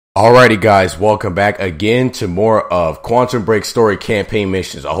Alrighty guys, welcome back again to more of Quantum Break Story campaign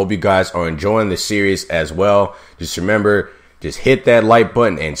missions. I hope you guys are enjoying the series as well. Just remember, just hit that like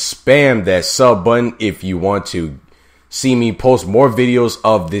button and spam that sub button if you want to see me post more videos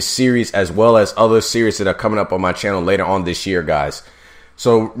of this series as well as other series that are coming up on my channel later on this year, guys.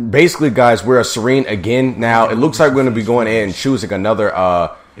 So basically guys, we're a Serene again. Now it looks like we're going to be going in and choosing another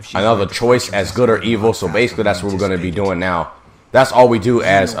choice as good or evil. So basically that's what we're going to be doing now. That's all we do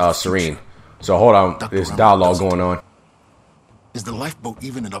as Serene. So hold on, there's dialogue going on. Is the lifeboat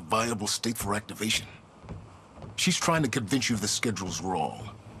even in a viable state for activation? She's trying to convince you the schedule's wrong.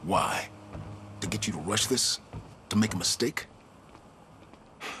 Why? To get you to rush this? To make a mistake?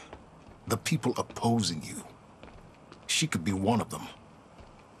 The people opposing you. She could be one of them.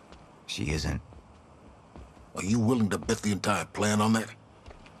 She isn't. Are you willing to bet the entire plan on that?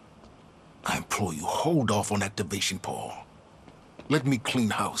 I implore you, hold off on activation, Paul. Let me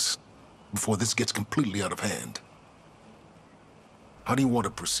clean house before this gets completely out of hand. How do you want to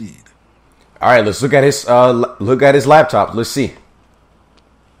proceed? All right, let's look at his laptop. Let's see.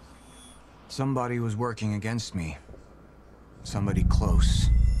 Somebody was working against me. Somebody close.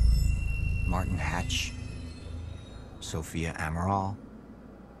 Martin Hatch. Sophia Amaral.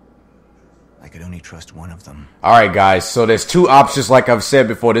 I could only trust one of them. All right, guys. So there's two options, like I've said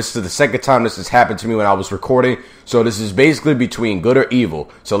before. This is the second time this has happened to me when I was recording. So this is basically between good or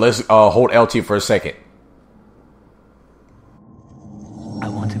evil. So let's hold LT for a second. I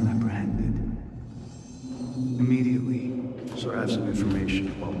want him apprehended. Immediately. So I have some information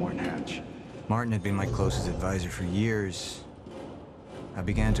about Martin Hatch. Martin had been my closest advisor for years. I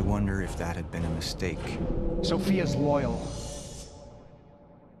began to wonder if that had been a mistake. Sophia's loyal.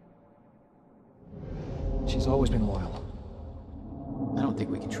 She's always been loyal. I don't think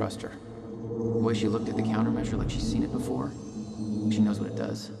we can trust her. The way she looked at the countermeasure like she's seen it before. She knows what it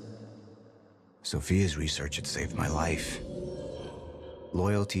does. Sophia's research had saved my life.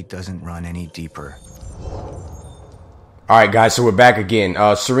 Loyalty doesn't run any deeper. Alright guys, so we're back again.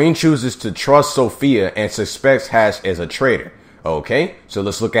 Serene chooses to trust Sophia and suspects Hatch as a traitor. Okay, so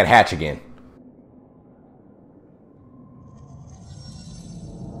let's look at Hatch again.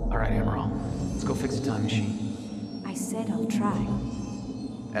 Alright, Amaral. Let's go fix the time machine. I said I'll try.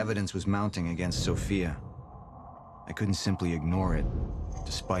 Evidence was mounting against Sophia. I couldn't simply ignore it,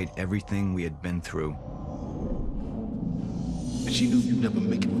 despite everything we had been through. And she knew you'd never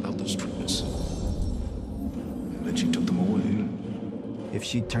make it without those treatments. And then she took them away. If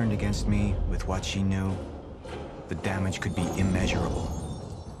she'd turned against me with what she knew, the damage could be immeasurable.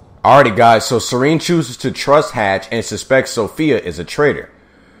 Alrighty guys, so Serene chooses to trust Hatch and suspects Sophia is a traitor.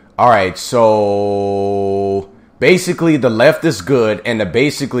 Alright, so basically the left is good and the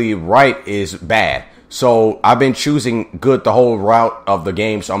basically right is bad. So I've been choosing good the whole route of the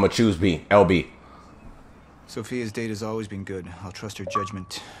game, so I'm going to choose B, LB. Sophia's data's always been good. I'll trust her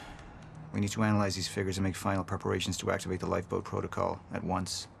judgment. We need to analyze these figures and make final preparations to activate the lifeboat protocol at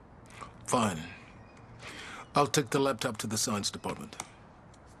once. Fine. I'll take the laptop to the science department.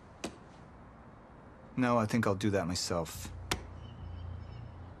 No, I think I'll do that myself.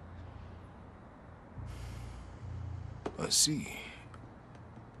 I see.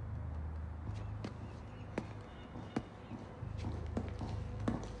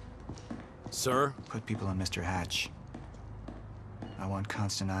 Sir? Put people on Mr. Hatch. I want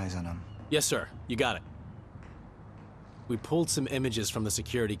constant eyes on him. Yes, sir. You got it. We pulled some images from the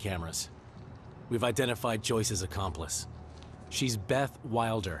security cameras. We've identified Joyce's accomplice. She's Beth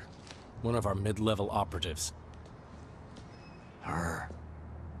Wilder, one of our mid-level operatives. Her.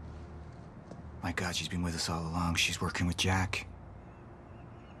 My God, she's been with us all along. She's working with Jack.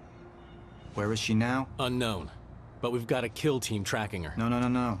 Where is she now? Unknown. But we've got a kill team tracking her.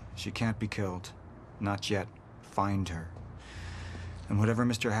 No. She can't be killed. Not yet. Find her. And whatever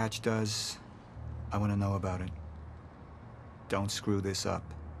Mr. Hatch does, I want to know about it. Don't screw this up.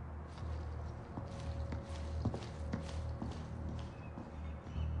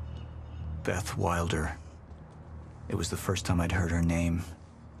 Beth Wilder. It was the first time I'd heard her name.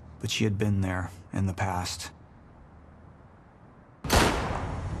 But she had been there in the past.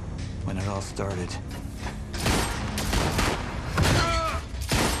 When it all started.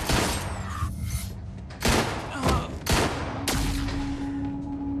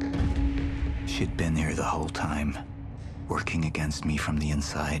 She'd been there the whole time, working against me from the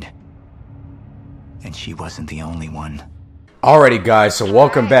inside. And she wasn't the only one. Alrighty guys, so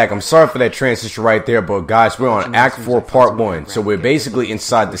welcome back. I'm sorry for that transition right there, but guys, we're on Act 4 Part 1. So we're basically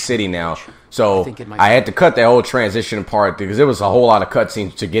inside the city now. So I had to cut that whole transition part because there was a whole lot of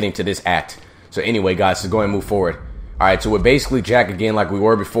cutscenes to getting to this act. So anyway guys, let's go ahead and move forward. Alright, so we're basically Jack again like we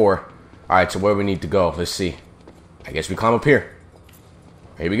were before. Alright, so where we need to go? Let's see. I guess we climb up here.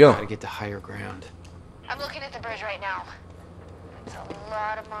 Here we go. Gotta get to higher ground. I'm looking at the bridge right now. It's a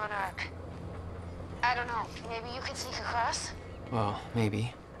lot of Monarch. I don't know. Maybe you could sneak across? Well,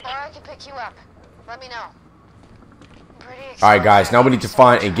 maybe. Or I can pick you up. Let me know. Alright guys, now we need to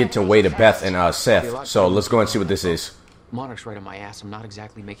find and get to way to Beth and Seth. So let's go and see what this is. Monarch's right on my ass. I'm not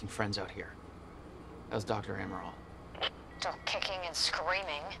exactly making friends out here. How's Dr. Amaral? Still kicking and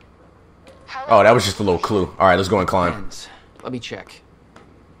screaming. Oh, that was just a little clue. Alright, let's go and climb. Let me check.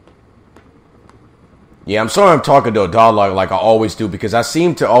 Yeah, I'm sorry I'm talking to a dog like I always do, because I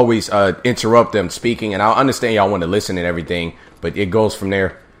seem to always interrupt them speaking, and I understand y'all want to listen and everything, but it goes from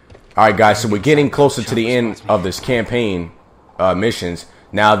there. Alright guys, so we're getting closer to the end of this campaign missions.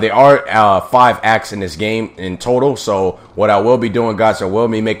 Now, there are 5 acts in this game in total, so what I will be doing, guys, I will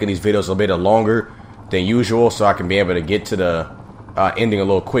be making these videos a bit longer than usual, so I can be able to get to the ending a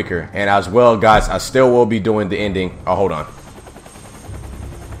little quicker. And as well, guys, I still will be doing the ending. Oh, hold on.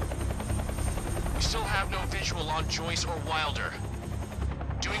 We still have no visual on Joyce or Wilder.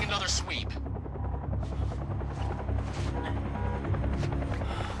 Doing another sweep.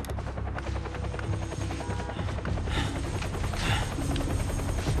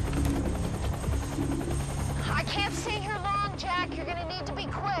 I can't stay here long, Jack. You're gonna need to be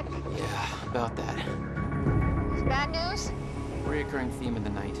quick. Yeah, about that. Bad news? Reoccurring theme of the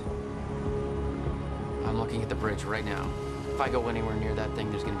night. I'm looking at the bridge right now. If I go anywhere near that thing,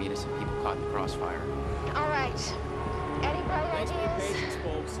 there's gonna be innocent people caught in the crossfire. All right. Any bright Thanks for your ideas? patience,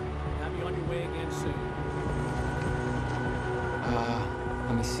 folks. Have you on your way again soon.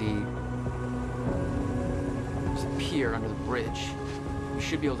 Let me see. There's a pier under the bridge. You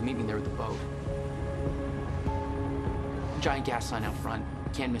should be able to meet me there with the boat. Giant gas sign out front.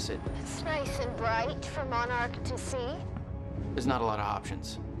 Can't miss it. It's nice and bright for Monarch to see. There's not a lot of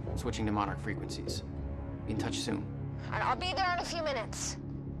options. Switching to Monarch frequencies. Be in touch soon. And I'll be there in a few minutes.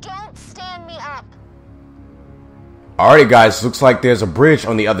 Don't stand me up. Alrighty guys, looks like there's a bridge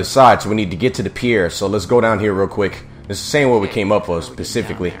on the other side, so we need to get to the pier. So let's go down here real quick. This is the same way we came up with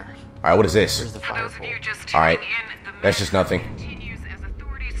specifically. Alright, what is this? There's the fire pole. Alright, that's just nothing.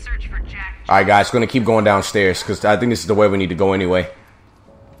 Alright guys, gonna keep going downstairs, because I think this is the way we need to go anyway.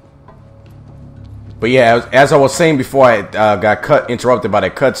 But yeah, as I was saying before I got interrupted by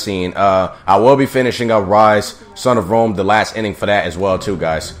that cutscene, I will be finishing up Rise, Son of Rome, the last ending for that as well too,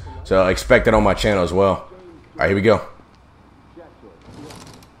 guys. So expect it on my channel as well. Alright, here we go.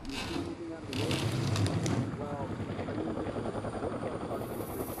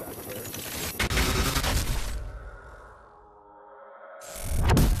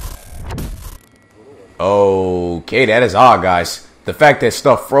 Okay, that is odd, guys. The fact that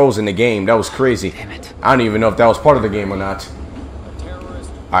stuff froze in the game, that was crazy. Damn it. I don't even know if that was part of the game or not.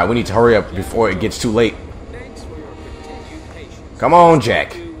 Alright, we need to hurry up before it gets too late. Come on,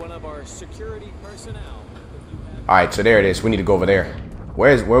 Jack. Alright, so there it is. We need to go over there.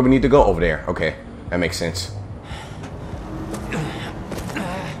 Where we need to go? Over there. Okay, that makes sense.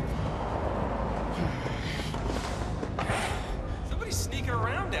 Somebody's sneaking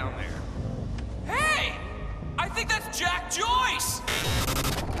around down there. Hey! I think that's Jack Joyce!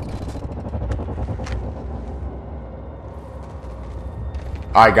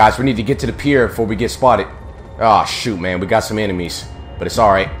 Alright guys, we need to get to the pier before we get spotted. Oh shoot, man, we got some enemies. But it's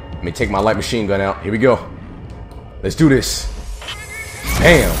alright. Let me take my light machine gun out. Here we go. Let's do this.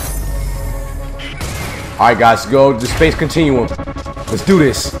 Bam! Alright guys, go to the space continuum. Let's do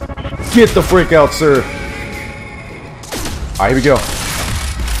this. Get the frick out, sir. Alright, here we go.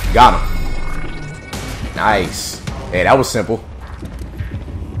 Got him. Nice. Hey, that was simple.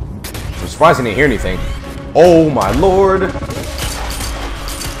 I'm surprised I didn't hear anything. Oh my lord.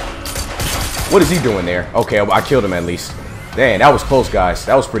 What is he doing there? Okay, I killed him at least. Dang, that was close, guys.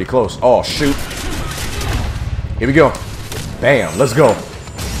 That was pretty close. Oh, shoot. Here we go. Bam, let's go.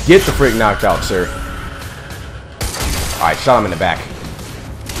 Get the frick knocked out, sir. Alright, shot him in the back.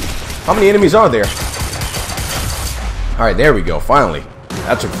 How many enemies are there? Alright, there we go. Finally.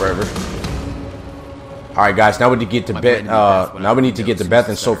 That took forever. Alright, guys, now we need to get to Beth. Now we need to get to Beth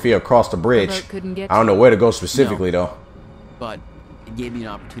and Sophia across the bridge. I don't know where to go specifically, though. But it gave me an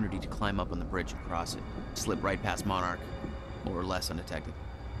opportunity to climb up on the bridge and cross it. Slip right past Monarch, more or less undetected.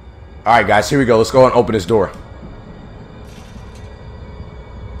 Alright, guys, here we go. Let's go and open this door.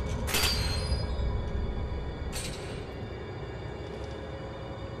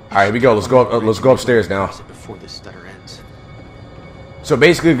 Alright, here we go. Let's go upstairs now. Before this stutter ends. So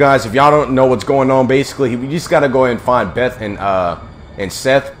basically, guys, if y'all don't know what's going on, basically, we just gotta go ahead and find Beth and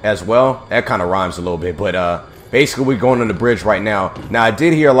Seth as well. That kind of rhymes a little bit, but basically we're going on the bridge right now. Now, I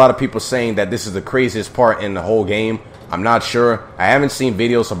did hear a lot of people saying that this is the craziest part in the whole game. I'm not sure. I haven't seen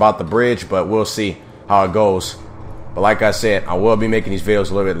videos about the bridge, but we'll see how it goes. But like I said, I will be making these videos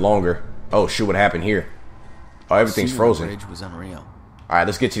a little bit longer. Oh, shoot, what happened here? Oh, everything's frozen. The bridge was unreal. All right,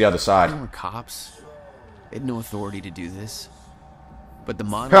 let's get to the other side. There were cops. They had no authority to do this. But the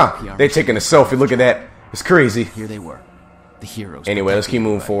Monarch PR they taking a selfie. Look at that. It's crazy. Here they were. The heroes. Anyway, let's keep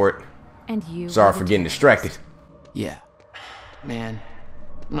moving forward. And you. Sorry for getting distracted. Yeah. Man,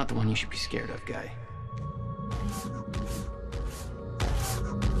 I'm not the one you should be scared of, guy.